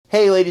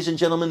Hey, ladies and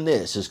gentlemen,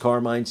 this is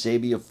Carmine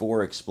Sabia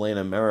for Explain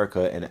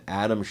America, and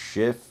Adam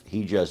Schiff,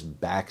 he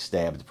just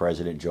backstabbed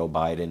President Joe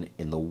Biden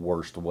in the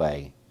worst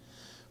way.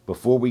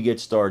 Before we get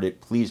started,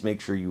 please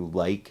make sure you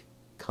like,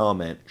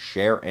 comment,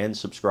 share, and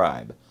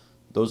subscribe.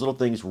 Those little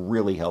things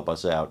really help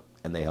us out,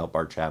 and they help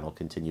our channel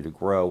continue to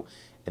grow.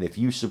 And if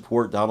you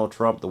support Donald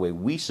Trump the way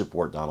we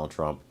support Donald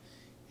Trump,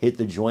 hit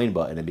the join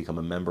button and become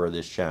a member of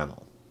this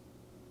channel.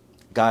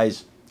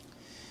 Guys,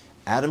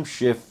 Adam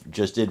Schiff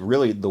just did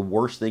really the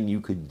worst thing you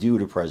could do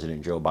to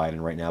President Joe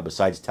Biden right now,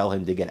 besides tell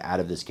him to get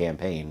out of this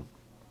campaign.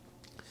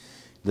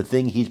 The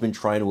thing he's been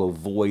trying to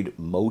avoid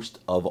most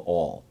of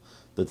all.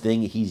 The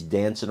thing he's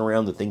dancing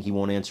around, the thing he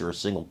won't answer a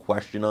single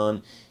question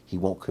on, he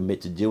won't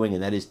commit to doing,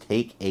 and that is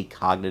take a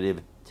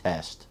cognitive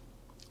test.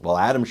 Well,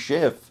 Adam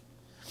Schiff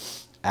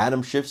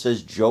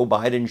says Joe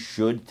Biden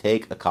should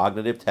take a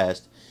cognitive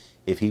test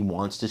if he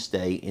wants to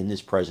stay in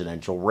this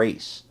presidential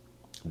race.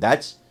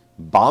 That's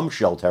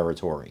bombshell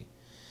territory.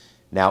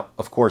 Now,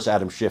 of course,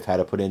 Adam Schiff had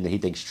to put in that he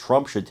thinks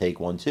Trump should take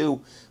one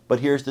too,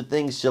 but here's the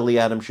thing, silly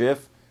Adam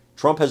Schiff.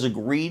 Trump has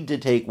agreed to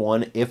take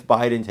one if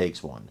Biden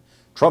takes one.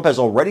 Trump has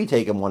already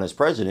taken one as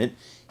president.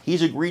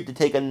 He's agreed to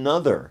take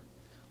another.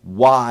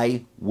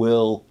 Why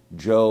will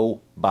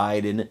Joe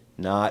Biden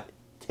not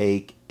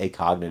take a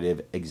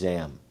cognitive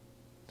exam?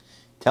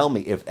 Tell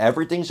me, if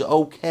everything's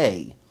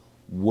okay,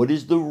 what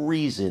is the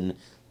reason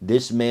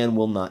this man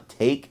will not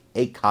take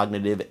a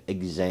cognitive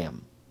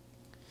exam?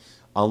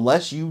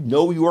 Unless you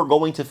know you are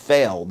going to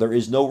fail, there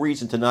is no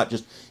reason to not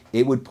just.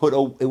 It would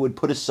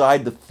put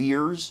aside the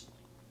fears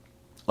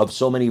of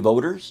so many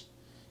voters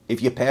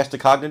if you passed a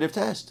cognitive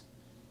test.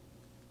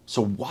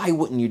 So why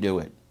wouldn't you do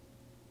it?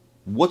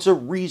 What's a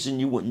reason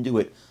you wouldn't do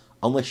it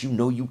unless you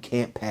know you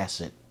can't pass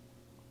it?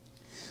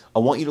 I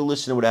want you to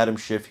listen to what Adam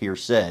Schiff here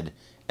said,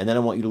 and then I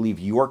want you to leave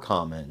your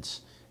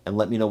comments and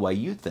let me know why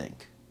you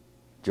think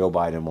Joe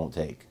Biden won't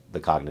take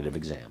the cognitive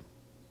exam.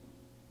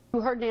 You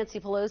heard Nancy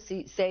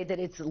Pelosi say that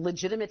it's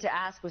legitimate to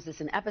ask, was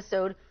this an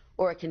episode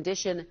or a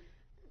condition?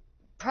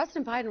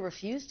 President Biden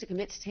refused to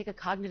commit to take a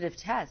cognitive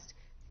test.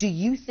 Do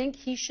you think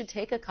he should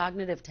take a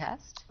cognitive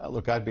test?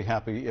 Look, I'd be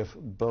happy if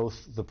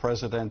both the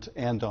president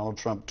and Donald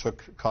Trump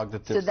took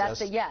cognitive tests. So that's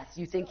a yes.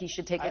 You think he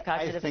should take a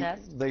cognitive test? I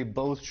think they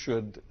both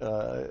should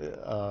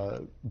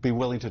be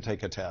willing to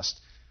take a test.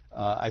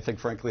 I think,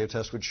 frankly, a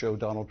test would show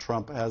Donald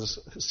Trump has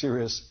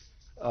serious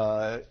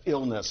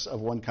illness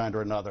of one kind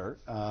or another.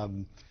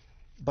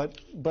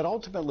 But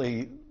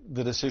ultimately,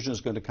 the decision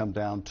is going to come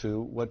down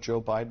to what Joe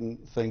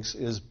Biden thinks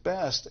is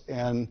best.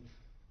 And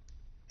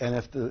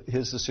if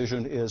his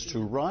decision is to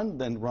run,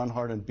 then run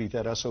hard and beat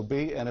that SOB.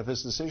 And if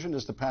his decision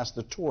is to pass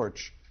the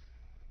torch,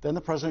 then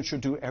the president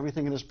should do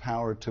everything in his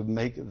power to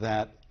make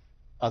that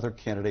other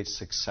candidate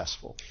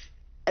successful.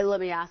 And let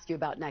me ask you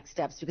about next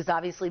steps, because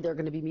obviously there are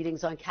going to be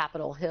meetings on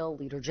Capitol Hill.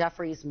 Leader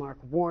Jeffries, Mark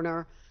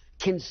Warner,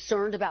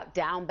 concerned about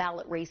down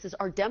ballot races.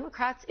 Are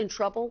Democrats in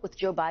trouble with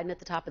Joe Biden at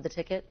the top of the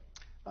ticket?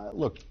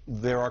 Look,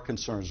 there are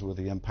concerns with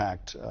the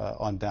impact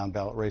on down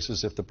ballot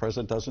races if the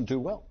president doesn't do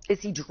well. Is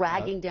he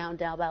dragging down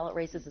ballot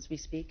races as we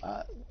speak?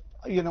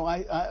 You know,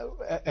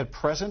 at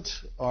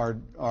present,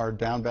 our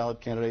down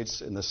ballot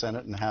candidates in the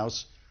Senate and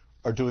House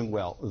are doing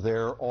well.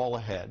 They're all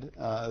ahead.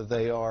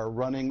 They are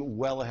running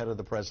well ahead of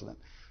the president.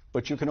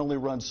 But you can only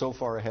run so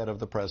far ahead of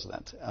the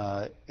president.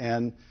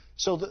 And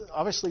so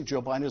obviously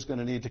Joe Biden is going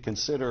to need to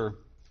consider,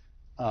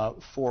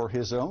 for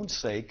his own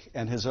sake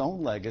and his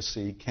own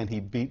legacy, can he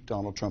beat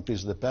Donald Trump?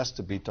 He's the best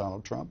to beat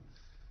Donald Trump.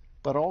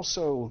 But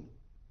also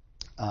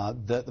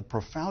the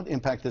profound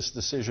impact this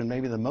decision,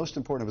 maybe the most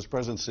important of his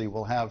presidency,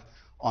 will have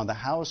on the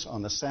House,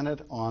 on the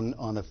Senate,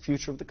 on the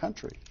future of the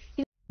country.